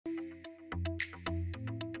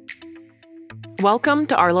Welcome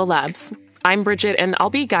to Arlo Labs. I'm Bridget, and I'll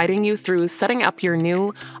be guiding you through setting up your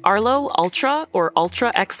new Arlo Ultra or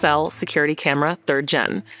Ultra XL security camera 3rd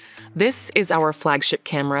gen. This is our flagship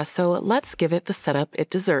camera, so let's give it the setup it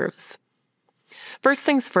deserves. First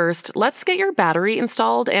things first, let's get your battery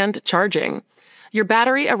installed and charging. Your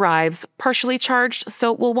battery arrives partially charged,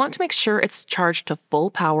 so we'll want to make sure it's charged to full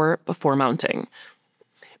power before mounting.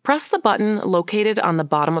 Press the button located on the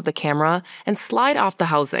bottom of the camera and slide off the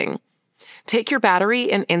housing. Take your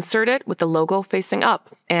battery and insert it with the logo facing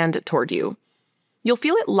up and toward you. You'll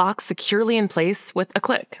feel it lock securely in place with a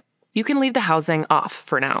click. You can leave the housing off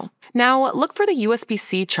for now. Now, look for the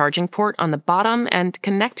USB-C charging port on the bottom and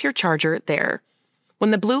connect your charger there. When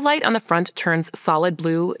the blue light on the front turns solid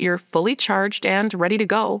blue, you're fully charged and ready to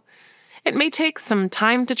go. It may take some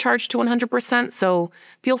time to charge to 100%, so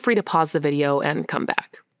feel free to pause the video and come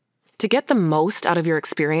back. To get the most out of your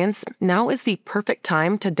experience, now is the perfect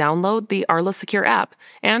time to download the Arlo Secure app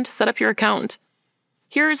and set up your account.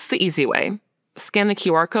 Here's the easy way. Scan the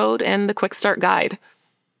QR code and the quick start guide.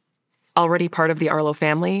 Already part of the Arlo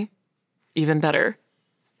family? Even better.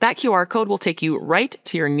 That QR code will take you right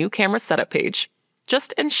to your new camera setup page.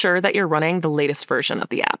 Just ensure that you're running the latest version of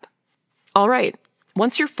the app. All right,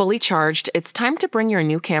 once you're fully charged, it's time to bring your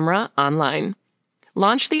new camera online.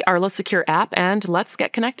 Launch the Arlo Secure app and let's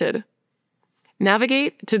get connected.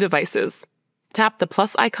 Navigate to Devices. Tap the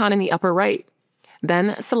plus icon in the upper right.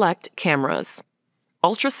 Then select Cameras.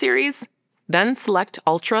 Ultra Series, then select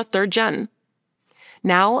Ultra 3rd Gen.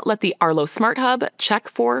 Now let the Arlo SmartHub check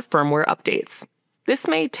for firmware updates. This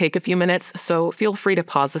may take a few minutes, so feel free to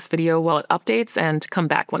pause this video while it updates and come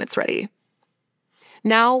back when it's ready.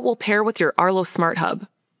 Now we'll pair with your Arlo SmartHub.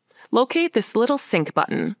 Locate this little sync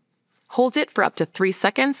button. Hold it for up to 3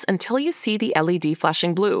 seconds until you see the LED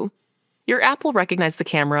flashing blue. Your app will recognize the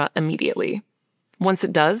camera immediately. Once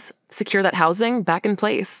it does, secure that housing back in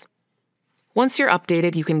place. Once you're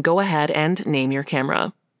updated, you can go ahead and name your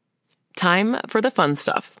camera. Time for the fun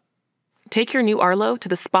stuff. Take your new Arlo to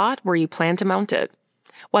the spot where you plan to mount it,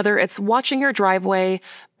 whether it's watching your driveway,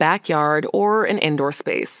 backyard, or an indoor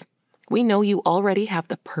space. We know you already have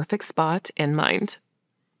the perfect spot in mind.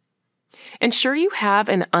 Ensure you have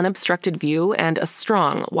an unobstructed view and a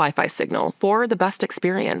strong Wi-Fi signal for the best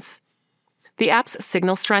experience. The app's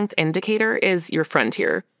signal strength indicator is your friend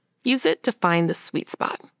here. Use it to find the sweet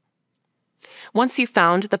spot. Once you've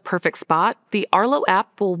found the perfect spot, the Arlo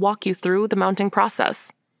app will walk you through the mounting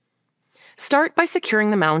process. Start by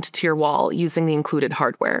securing the mount to your wall using the included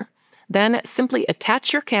hardware. Then simply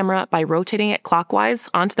attach your camera by rotating it clockwise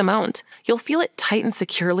onto the mount. You'll feel it tighten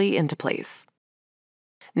securely into place.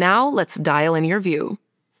 Now let's dial in your view.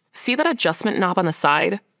 See that adjustment knob on the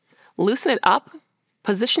side? Loosen it up,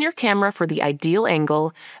 position your camera for the ideal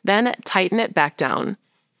angle, then tighten it back down.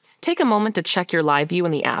 Take a moment to check your live view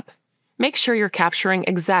in the app. Make sure you're capturing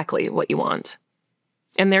exactly what you want.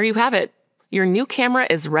 And there you have it. Your new camera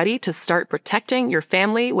is ready to start protecting your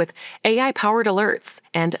family with AI-powered alerts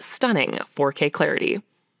and stunning 4K clarity.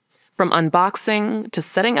 From unboxing to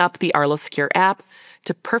setting up the Arlo Secure app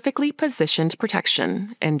to perfectly positioned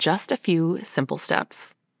protection in just a few simple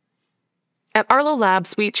steps. At Arlo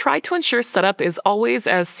Labs, we try to ensure setup is always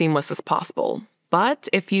as seamless as possible. But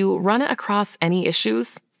if you run across any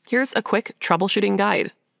issues, here's a quick troubleshooting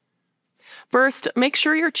guide. First, make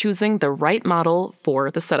sure you're choosing the right model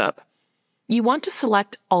for the setup. You want to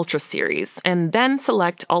select Ultra Series and then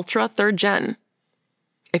select Ultra 3rd Gen.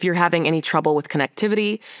 If you're having any trouble with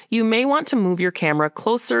connectivity, you may want to move your camera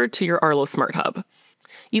closer to your Arlo SmartHub.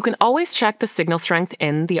 You can always check the signal strength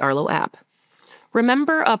in the Arlo app.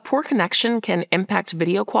 Remember, a poor connection can impact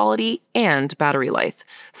video quality and battery life,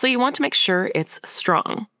 so you want to make sure it's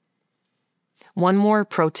strong. One more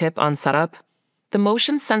pro tip on setup. The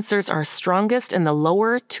motion sensors are strongest in the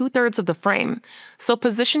lower 2/3 of the frame, so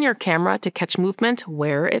position your camera to catch movement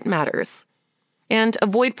where it matters. And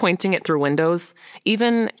avoid pointing it through windows.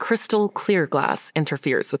 Even crystal clear glass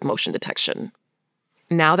interferes with motion detection.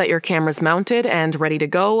 Now that your camera's mounted and ready to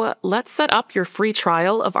go, let's set up your free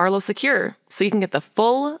trial of Arlo Secure so you can get the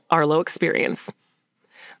full Arlo experience.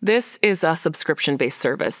 This is a subscription-based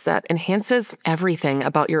service that enhances everything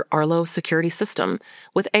about your Arlo security system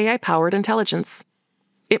with AI-powered intelligence.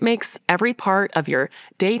 It makes every part of your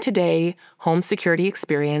day-to-day home security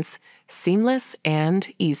experience seamless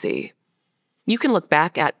and easy. You can look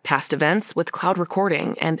back at past events with cloud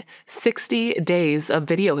recording and 60 days of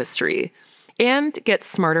video history, and get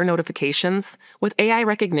smarter notifications with AI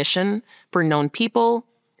recognition for known people,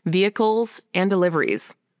 vehicles, and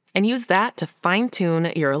deliveries, and use that to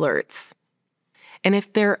fine-tune your alerts. And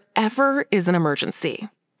if there ever is an emergency,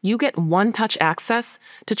 You get one-touch access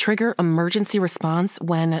to trigger emergency response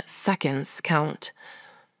when seconds count.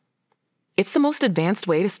 It's the most advanced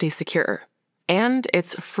way to stay secure, and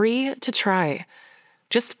it's free to try.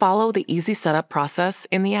 Just follow the easy setup process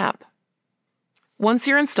in the app. Once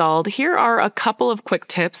you're installed, here are a couple of quick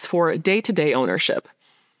tips for day-to-day ownership.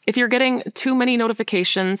 If you're getting too many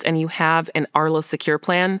notifications and you have an Arlo Secure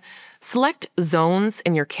plan, select zones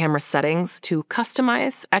in your camera settings to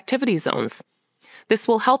customize activity zones. This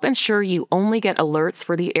will help ensure you only get alerts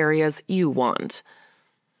for the areas you want.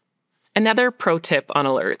 Another pro tip on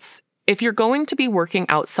alerts: if you're going to be working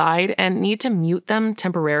outside and need to mute them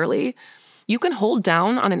temporarily, you can hold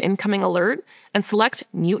down on an incoming alert and select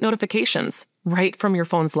Mute Notifications right from your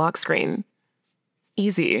phone's lock screen.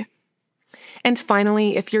 Easy. And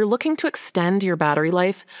finally, if you're looking to extend your battery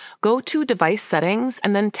life, go to Device Settings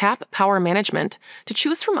and then tap Power Management to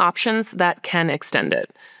choose from options that can extend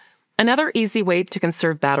it. Another easy way to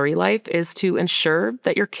conserve battery life is to ensure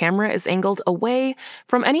that your camera is angled away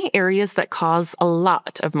from any areas that cause a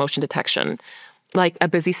lot of motion detection, like a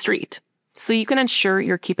busy street, so you can ensure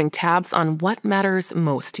you're keeping tabs on what matters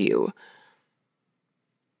most to you.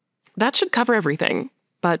 That should cover everything.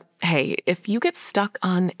 But hey, if you get stuck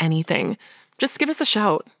on anything, just give us a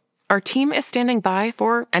shout. Our team is standing by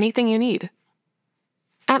for anything you need.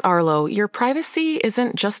 At Arlo, your privacy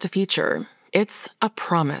isn't just a feature, it's a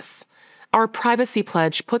promise. Our privacy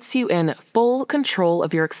pledge puts you in full control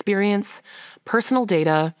of your experience, personal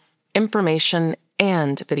data, information,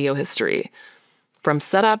 and video history. From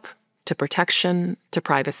setup to protection to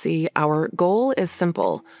privacy, our goal is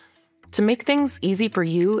simple: to make things easy for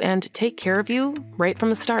you and take care of you right from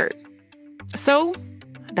the start. So,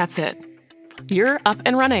 that's it. You're up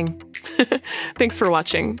and running. Thanks for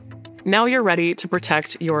watching. Now you're ready to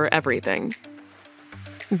protect your everything.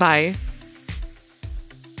 Bye.